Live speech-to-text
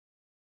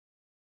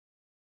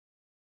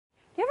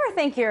ever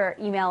think your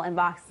email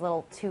inbox is a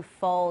little too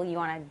full? You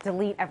want to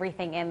delete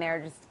everything in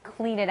there, just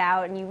clean it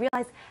out, and you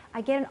realize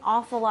I get an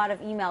awful lot of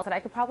emails that I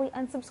could probably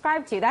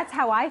unsubscribe to. That's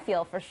how I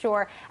feel for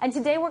sure. And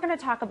today we're going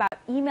to talk about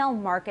email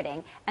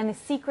marketing and the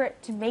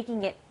secret to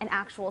making it an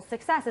actual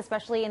success,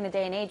 especially in the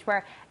day and age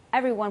where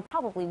everyone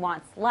probably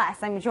wants less.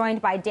 I'm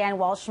joined by Dan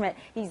Waldschmidt.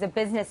 He's a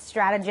business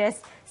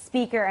strategist,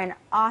 speaker, and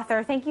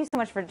author. Thank you so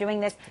much for doing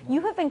this.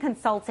 You have been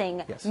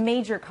consulting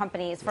major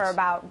companies for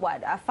about,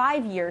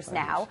 5 years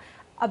now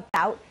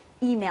about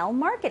email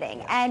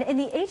marketing. And in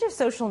the age of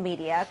social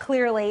media,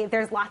 clearly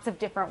there's lots of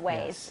different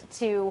ways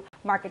to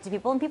market to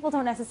people, and people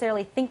don't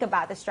necessarily think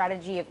about the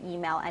strategy of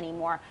email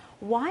anymore.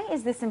 Why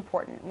is this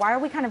important? Why are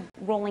we kind of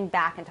rolling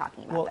back and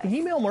talking about this?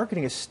 Email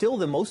marketing is still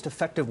the most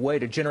effective way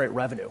to generate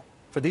revenue.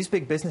 For these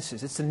big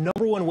businesses, it's the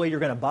number one way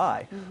you're going to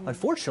buy.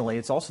 Unfortunately,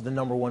 it's also the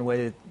number one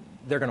way that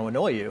they're going to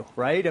annoy you,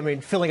 right? I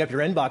mean, filling up your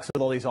inbox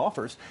with all these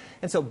offers.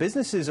 And so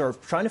businesses are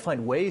trying to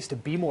find ways to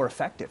be more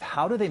effective.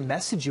 How do they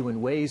message you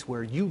in ways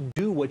where you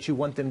do what you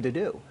want them to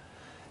do?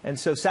 And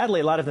so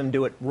sadly, a lot of them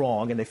do it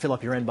wrong, and they fill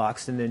up your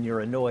inbox, and then you're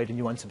annoyed and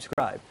you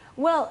unsubscribe.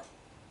 Well,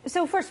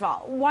 so first of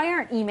all, why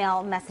aren't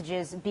email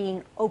messages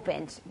being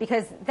opened?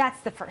 Because that's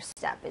the first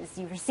step, is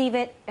you receive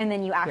it and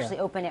then you actually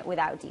open it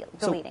without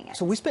deleting it.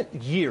 So we spent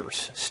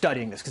years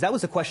studying this, because that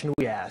was the question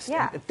we asked.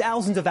 And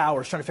thousands of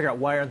hours trying to figure out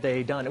why aren't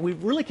they done. And we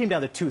really came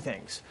down to two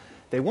things.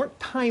 They weren't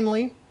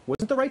timely,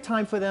 wasn't the right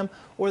time for them,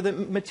 or the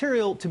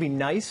material to be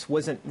nice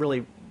wasn't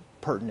really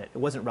pertinent, it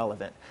wasn't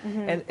relevant.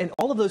 And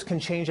all of those can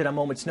change at a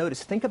moment's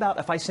notice. Think about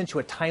if I sent you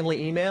a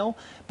timely email,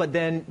 but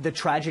then the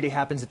tragedy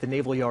happens at the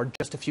Naval Yard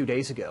just a few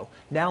days ago.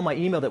 Now my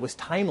email that was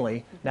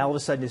timely, now all of a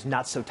sudden is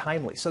not so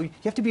timely. So you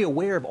have to be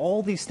aware of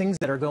all these things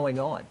that are going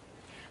on.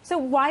 So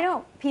why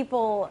don't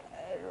people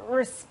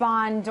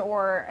respond,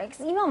 or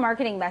email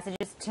marketing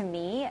messages to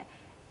me,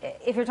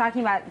 if you're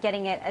talking about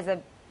getting it as a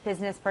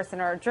business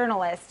person or a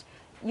journalist,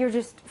 you're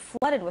just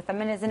flooded with them.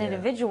 And as an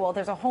individual,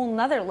 there's a whole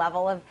nother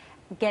level of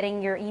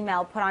getting your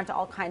email put onto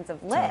all kinds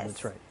of lists.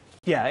 That's right.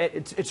 Yeah,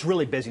 it's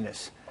really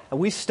busyness.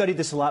 We studied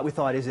this a lot. We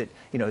thought, is it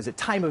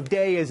time of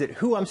day? Is it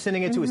who I'm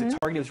sending it to? Is it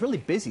targeted? It was really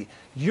busy.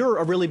 You're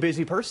a really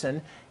busy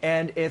person,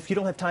 and if you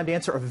don't have time to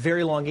answer a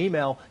very long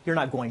email, you're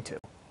not going to.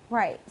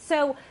 Right.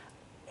 So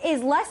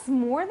is less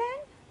more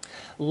then?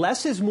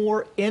 Less is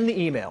more in the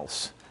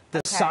emails. The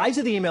size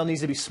of the email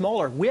needs to be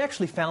smaller. We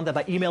actually found that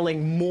by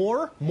emailing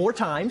more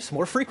times,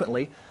 more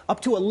frequently,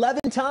 up to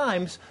 11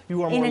 times,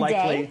 you are more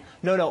likely. Day?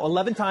 No,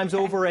 11 times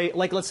over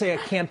let's say a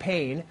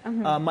campaign,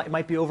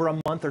 might be over a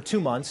month or 2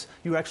 months.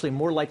 You're actually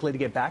more likely to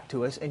get back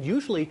to us. And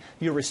usually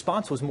your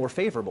response was more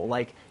favorable.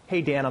 Like,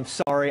 hey, Dan, I'm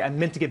sorry. I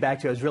meant to get back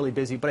to you. I was really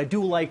busy. But I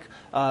do like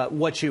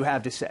what you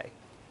have to say.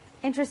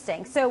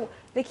 Interesting. So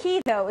the key,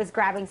 though, is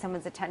grabbing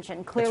someone's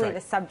attention. Clearly, the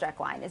subject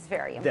line is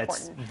very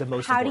important. That's the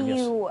most important. How do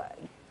you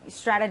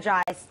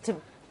strategize to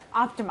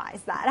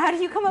optimize that? How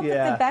do you come up with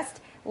the best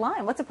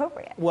line? What's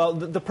appropriate? Well,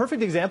 the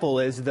perfect example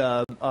is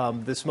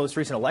this most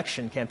recent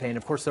election campaign.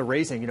 Of course, they're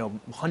raising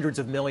hundreds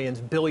of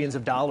millions, billions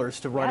of dollars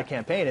to run a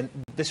campaign, and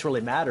this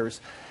really matters.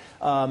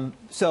 The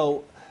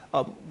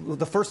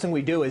first thing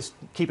we do is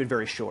keep it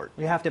very short.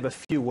 You have to have a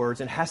few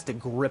words, and it has to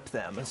grip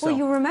them. And well,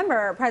 you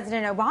remember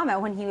President Obama,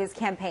 when he was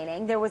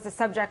campaigning, there was a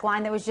subject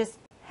line that was just,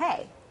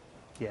 hey.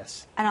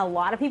 Yes. And a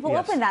lot of people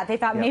opened that. They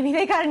thought maybe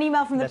they got an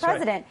email from the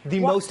president. Right.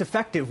 The most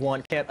effective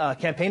one,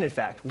 campaign, in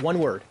fact, one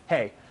word,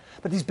 hey.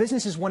 But these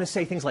businesses want to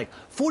say things like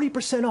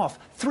 40% off,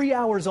 3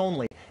 hours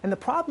only. And the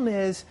problem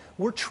is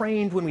we're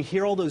trained when we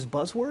hear all those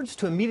buzzwords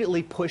to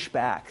immediately push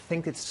back,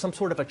 think it's some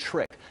sort of a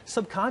trick.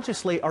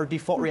 Subconsciously, our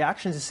default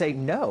reaction is to say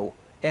no.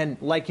 And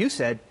like you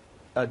said,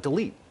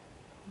 delete.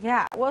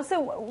 Yeah. Well, so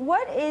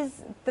what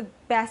is the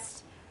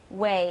best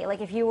way,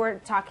 like if you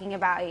were talking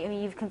about, I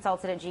mean, you've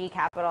consulted at GE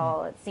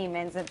Capital, at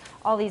Siemens, and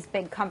all these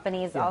big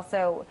companies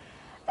also,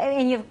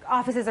 and you have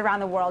offices around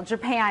the world,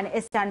 Japan,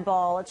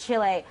 Istanbul,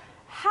 Chile.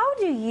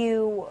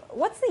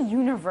 What's the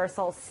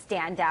universal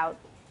standout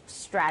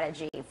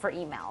strategy for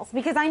emails?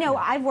 Because I know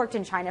I've worked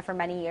in China for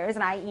many years,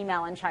 and I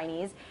email in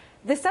Chinese.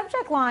 The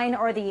subject line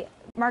or the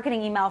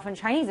marketing email from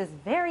Chinese is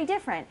very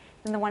different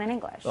than the one in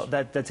English. Well,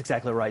 that's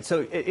exactly right.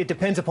 So it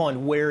depends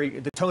upon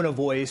the tone of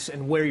voice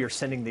and where you're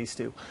sending these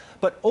to.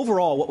 But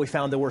overall, what we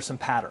found, there were some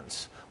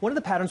patterns. One of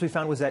the patterns we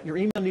found was that your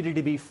email needed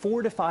to be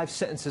 4 to 5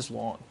 sentences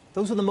long.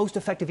 Those are the most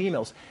effective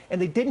emails.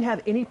 And they didn't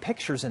have any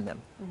pictures in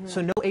them.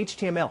 So no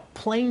HTML,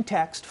 plain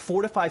text,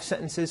 4 to 5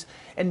 sentences,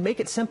 and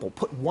make it simple.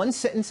 Put one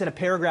sentence in a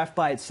paragraph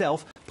by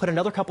itself, put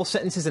another couple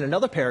sentences in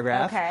another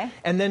paragraph,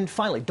 and then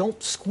finally,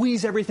 don't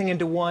squeeze everything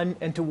into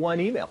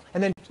one email.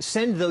 And then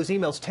send those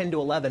emails 10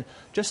 to 11.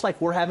 Just like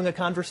we're having a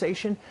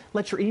conversation,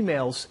 let your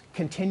emails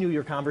continue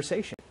your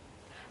conversation.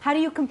 How do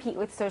you compete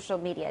with social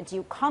media? Do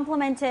you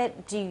complement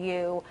it? Do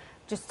you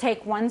just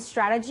take one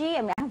strategy?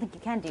 I mean, I don't think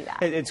you can do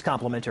that. It's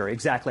complementary,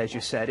 exactly as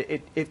you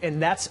said.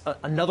 And that's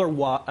another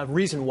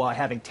reason why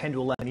having 10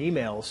 to 11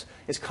 emails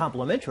is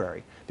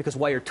complementary. Because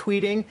while you're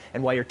tweeting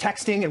and while you're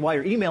texting and while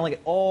you're emailing,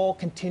 it all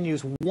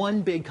continues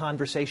one big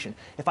conversation.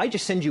 If I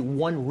just send you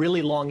one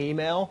really long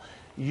email,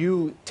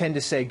 you tend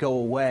to say go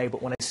away,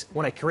 but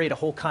when I create a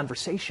whole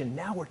conversation,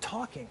 now we're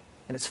talking,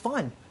 and it's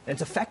fun, and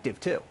it's effective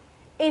too.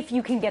 If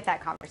you can get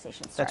that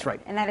conversation started. That's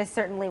right. And that is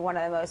certainly one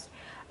of the most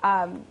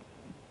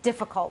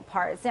difficult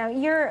parts. Now,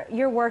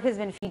 your work has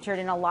been featured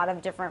in a lot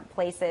of different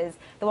places.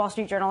 The Wall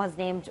Street Journal has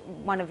named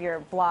one of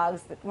your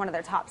blogs one of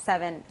their top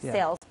 7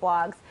 sales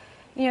blogs.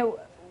 You know,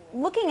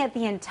 looking at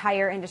the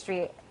entire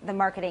industry, the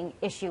marketing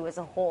issue as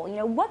a whole, you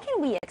know, what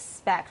can we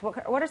expect?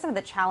 What are some of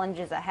the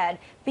challenges ahead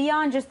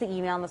beyond just the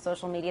email and the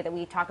social media that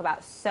we talk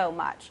about so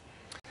much?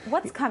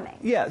 What's coming?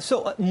 Yeah,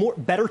 so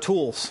better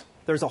tools.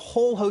 There's a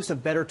whole host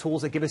of better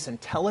tools that give us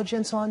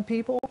intelligence on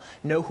people,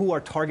 know who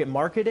our target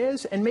market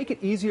is, and make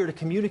it easier to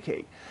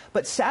communicate.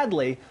 But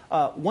sadly,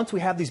 once we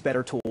have these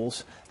better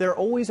tools, there are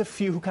always a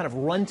few who kind of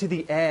run to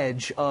the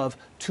edge of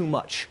too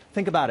much.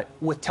 Think about it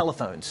with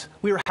telephones.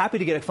 We were happy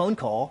to get a phone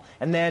call,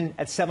 and then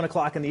at 7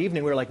 o'clock in the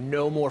evening, we were like,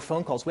 no more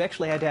phone calls. We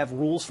actually had to have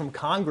rules from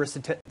Congress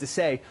to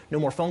say no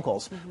more phone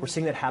calls. We're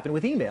seeing that happen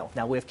with email.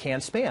 Now we have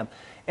canned spam.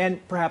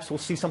 And perhaps we'll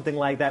see something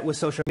like that with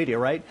social media,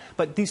 right?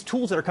 But these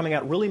tools that are coming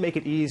out really make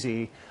it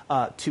easy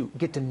to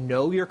get to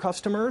know your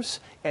customers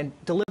and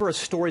deliver a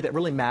story that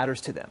really matters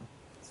to them.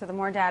 So the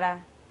more data,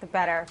 the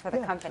better for the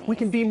company. We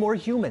can be more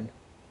human.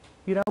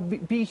 You know,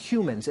 be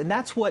humans. And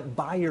that's what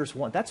buyers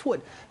want. That's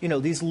what, you know,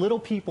 these little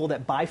people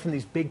that buy from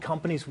these big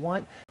companies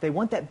want. They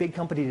want that big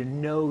company to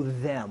know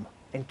them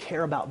and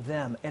care about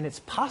them. And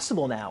it's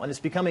possible now, and it's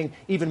becoming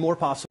even more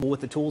possible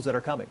with the tools that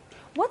are coming.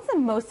 What's the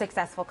most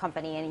successful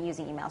company in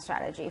using email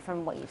strategy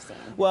from what you've seen?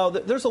 Well,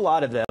 there's a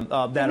lot of them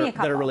that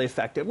are really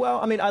effective. Well,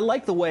 I mean, I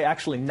like the way,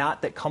 actually,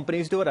 not that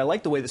companies do it. I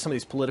like the way that some of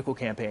these political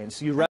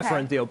campaigns, you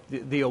referenced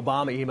the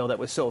Obama email that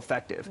was so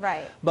effective.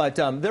 Right. But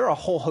there are a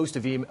whole host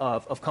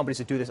of companies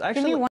that do this.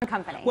 Actually, give me one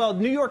company. Well,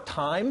 New York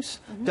Times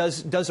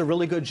does a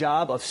really good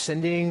job of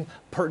sending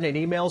pertinent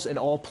emails in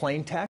all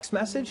plain text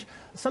message.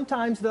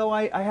 Sometimes, though,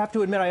 I have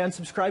to admit I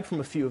unsubscribe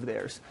from a few of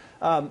theirs.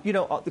 You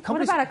know, the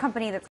companies. What about a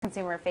company that's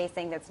consumer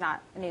facing that's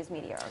not a news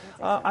media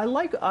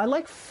organization? I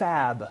like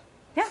Fab.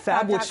 Yeah,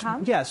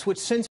 Fab.com? Which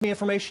sends me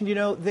information. You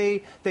know,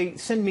 they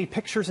send me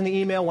pictures in the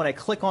email. When I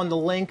click on the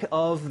link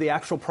of the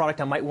actual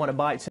product I might want to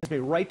buy, it sends me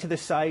right to the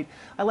site.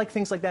 I like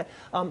things like that.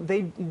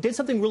 They did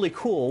something really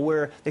cool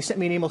where they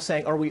sent me an email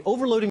saying, are we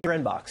overloading your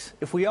inbox?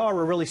 If we are,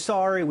 we're really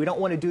sorry. We don't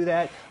want to do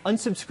that.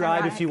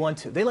 Unsubscribe if you want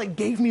to. They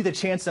gave me the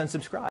chance to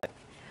unsubscribe.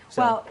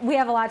 So. Well, we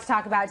have a lot to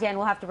talk about, Dan.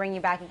 We'll have to bring you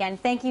back again.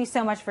 Thank you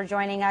so much for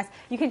joining us.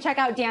 You can check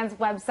out Dan's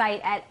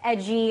website at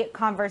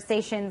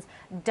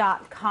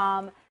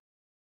edgyconversations.com.